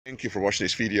Thank you for watching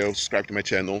this video. Subscribe to my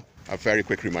channel. A very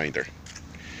quick reminder.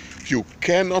 You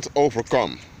cannot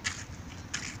overcome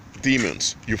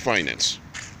demons you finance.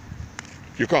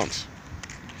 You can't.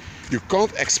 You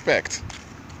can't expect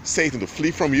Satan to flee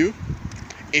from you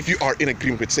if you are in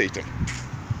agreement with Satan.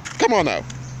 Come on now.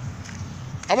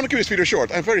 I want to keep this video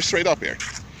short. I'm very straight up here.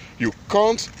 You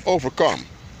can't overcome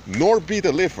nor be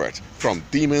delivered from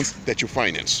demons that you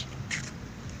finance.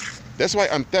 That's why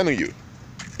I'm telling you,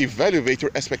 evaluate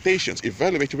your expectations,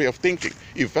 evaluate your way of thinking,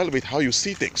 evaluate how you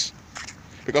see things.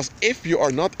 Because if you are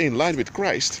not in line with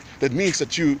Christ, that means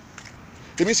you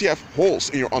have holes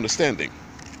in your understanding.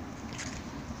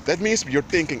 That means your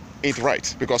thinking ain't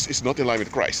right because it's not in line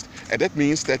with Christ. And that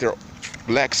means that there are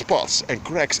black spots and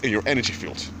cracks in your energy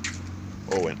field.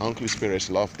 Oh, and unclean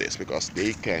spirits love this because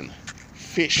they can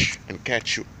fish and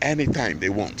catch you anytime they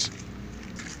want.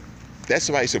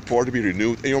 That's why it's important to be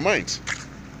renewed in your mind.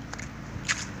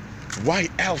 Why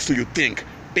else do you think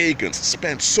pagans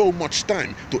spend so much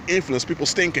time to influence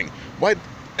people's thinking? Why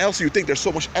else do you think there's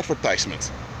so much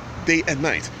advertisement day and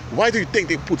night? Why do you think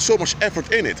they put so much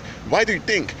effort in it? Why do you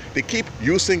think they keep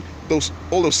using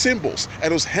all those symbols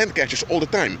and those hand gestures all the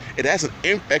time? It has an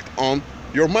impact on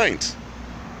your mind.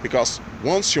 Because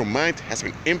once your mind has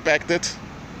been impacted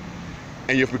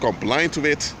and you've become blind to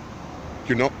it,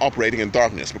 you're now operating in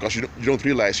darkness because you don't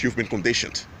realize you've been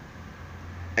conditioned.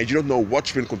 And you don't know what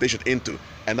you've been conditioned into.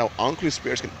 And now unclean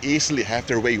spirits can easily have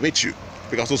their way with you.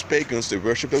 Because those pagans, they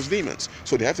worship those demons.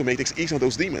 So they have to make things easy on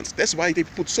those demons. That's why they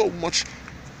put so much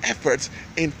effort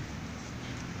in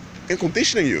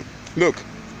conditioning you. Look,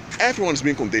 everyone is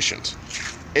being conditioned.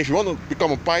 If you want to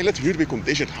become a pilot, you need to be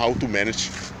conditioned how to manage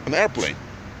an airplane.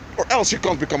 Or else you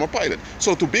can't become a pilot.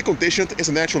 So to be conditioned is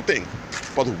a natural thing.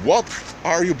 But what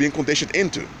are you being conditioned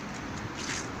into?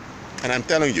 And I'm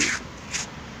telling you,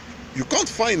 you can't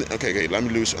find... Okay, let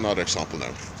me use another example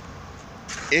now.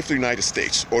 If the United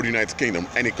States or the United Kingdom,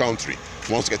 any country,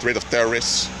 wants to get rid of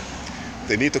terrorists,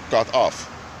 they need to cut off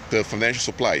the financial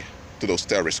supply to those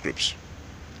terrorist groups.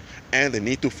 And they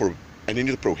need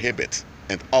to prohibit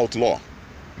and outlaw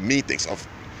meetings of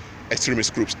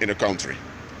extremist groups in the country.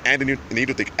 And they need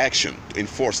to take action to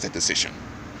enforce that decision.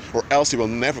 Or else they will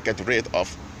never get rid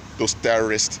of those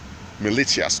terrorist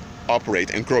militias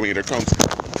operating and growing in their country.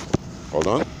 Hold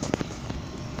on.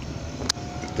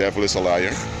 The devil is a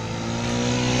liar.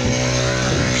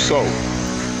 So,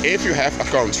 if you have a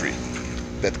country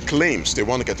that claims they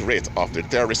want to get rid of the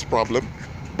terrorist problem,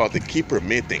 but they keep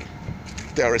permitting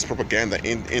terrorist propaganda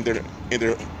in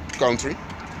their country,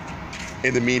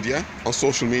 in the media, on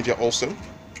social media also,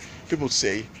 people would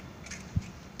say,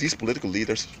 these political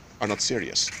leaders are not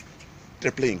serious. They're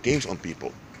playing games on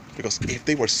people. Because if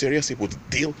they were serious, they would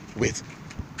deal with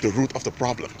the root of the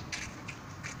problem.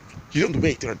 You don't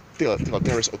wait till a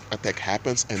terrorist attack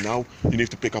happens and now you need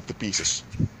to pick up the pieces.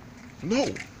 No.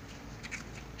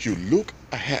 You look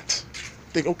ahead.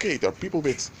 Think, okay, there are people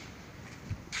with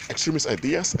extremist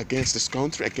ideas against this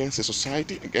country, against this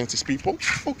society, against these people.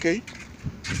 Okay.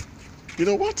 You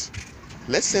know what?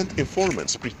 Let's send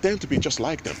informants, pretend to be just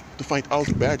like them, to find out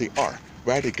where they are,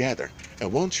 where they gather.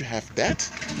 And once you have that,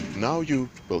 now you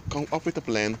will come up with a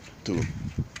plan to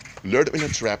lure them in a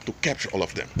trap to capture all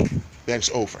of them. Then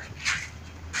it's over.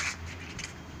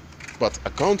 But a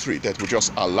country that would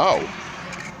just allow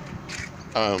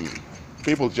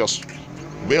people just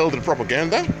wield the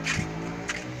propaganda,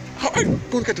 how are you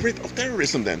going to get rid of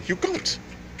terrorism then? You can't.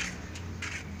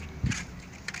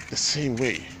 The same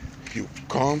way, you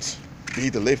can't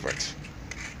be delivered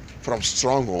from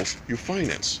strongholds you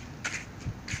finance.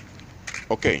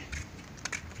 Okay,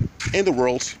 in the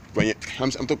world, I'm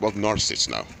talking about narcissists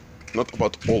now, not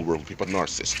about all world people, but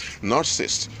narcissists.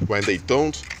 Narcissists, when they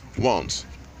don't want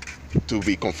to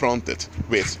be confronted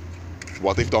with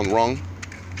what they've done wrong,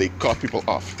 they cut people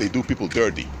off, they do people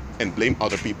dirty and blame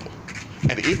other people.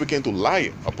 And they even begin to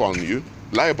lie about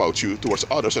you towards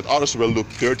others, and others will look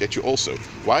dirty at you also.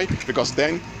 Why? Because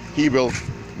then he will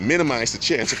minimize the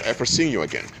chance of ever seeing you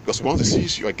again. Because once he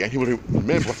sees you again, he will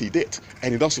remember what he did.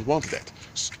 And he doesn't want that.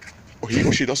 Or he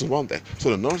or she doesn't want that. So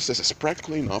the narcissist is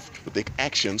practical enough to take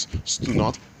actions to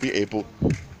not be able,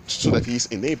 so that he's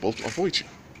enabled to avoid you.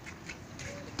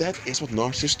 That is what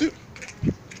narcissists do.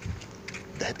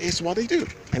 That is what they do.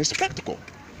 And it's practical.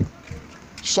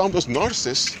 Some of those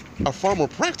narcissists are far more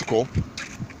practical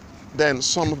than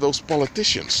some of those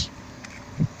politicians.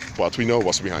 But we know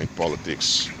what's behind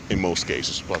politics in most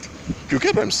cases. But you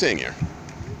get what I'm saying here.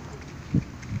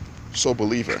 So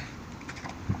believer,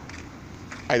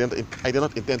 I did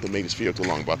not intend to make this video too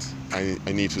long, but I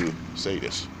need to say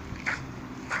this.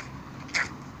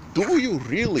 Do you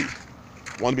really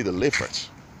want to be delivered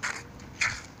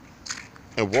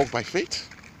and walk by faith?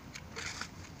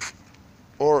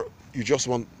 Or you just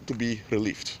want to be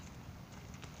relieved?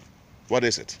 What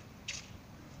is it?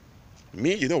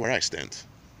 Me, you know where I stand.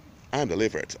 I'm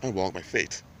delivered. I walk by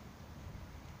faith.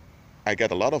 I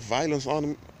get a lot of violence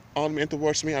on me and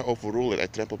towards me. I overrule it. I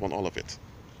trample upon all of it.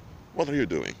 What are you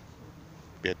doing?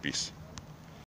 Be at peace.